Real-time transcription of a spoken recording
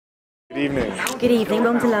Good evening. Good evening,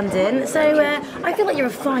 welcome to London. So, I feel like you're a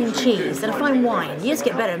fine cheese and a fine wine. You just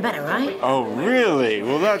get better and better, right? Oh, really?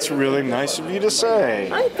 Well, that's really nice of you to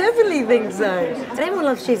say. I definitely think so. And everyone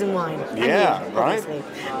loves cheese and wine. Yeah, and you, right? obviously.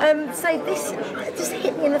 So this just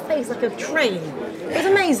hit me in the face like a train. It was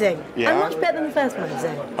amazing. Yeah? And much better than the first one, I'd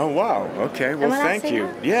say. Oh, wow. Okay, well, Am I allowed to thank say you.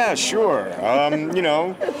 that? Yeah, sure. You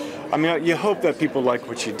know, I mean, you hope that people like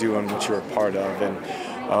what you do and what you're a part of. And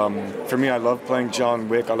for me, I love playing John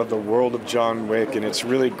Wick. I love the world of John Wick, and it's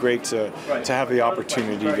really great to have the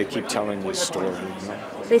opportunity to keep telling this story. You know?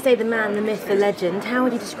 They say the man, the myth, the legend. How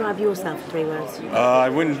would you describe yourself in 3 words? I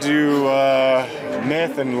wouldn't do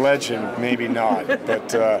myth and legend, maybe not,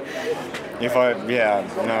 but yeah,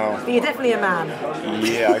 no. But you're definitely a man.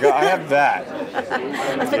 Yeah, I have that.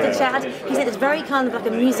 I spoke to Chad. He said it's very kind of like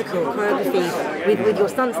a musical choreography with your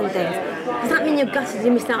stunts and things. Does that mean you're gutted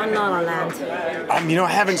you missed out on La La Land? You know,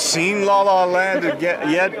 I haven't seen La La Land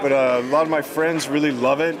yet, but a lot of my friends really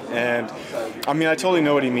love it, and I mean, I totally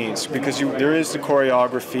know what he means, because there is the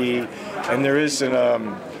choreography, and there is an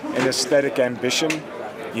aesthetic ambition.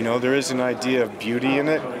 You know, there is an idea of beauty in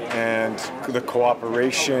it, and the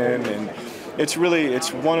cooperation, and it's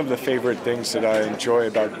one of the favorite things that I enjoy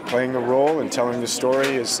about playing the role and telling the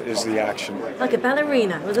story is the action. Like a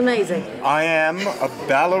ballerina. It was amazing. I am a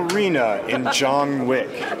ballerina in John Wick.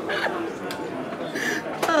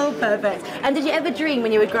 Oh, perfect. And did you ever dream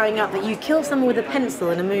when you were growing up that you'd kill someone with a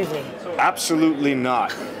pencil in a movie? Absolutely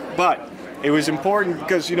not. But it was important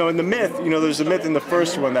because, you know, in the myth, you know, there's a myth in the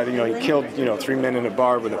first one that, you know, he killed, you know, 3 men in a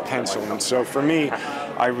bar with a pencil. And so for me,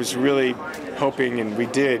 I was really hoping, and we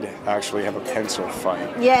did actually have a pencil fight.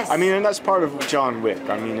 Yes. I mean, and that's part of John Wick.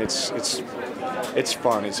 I mean, it's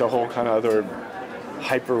fun. It's a whole kind of other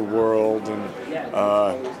hyper world, and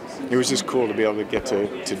it was just cool to be able to get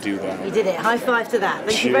to do that. You did it. High five to that.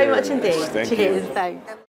 Thank you very much indeed. Thank Cheers. you.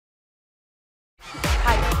 Thanks.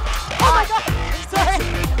 Oh my God! Sorry.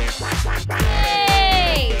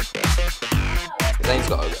 Hey! Zane's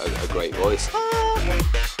got a great voice.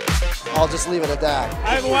 I'll just leave it at that.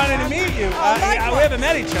 I've wanted to meet you. We haven't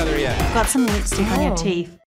met each other yet. Got some lipstick on your teeth.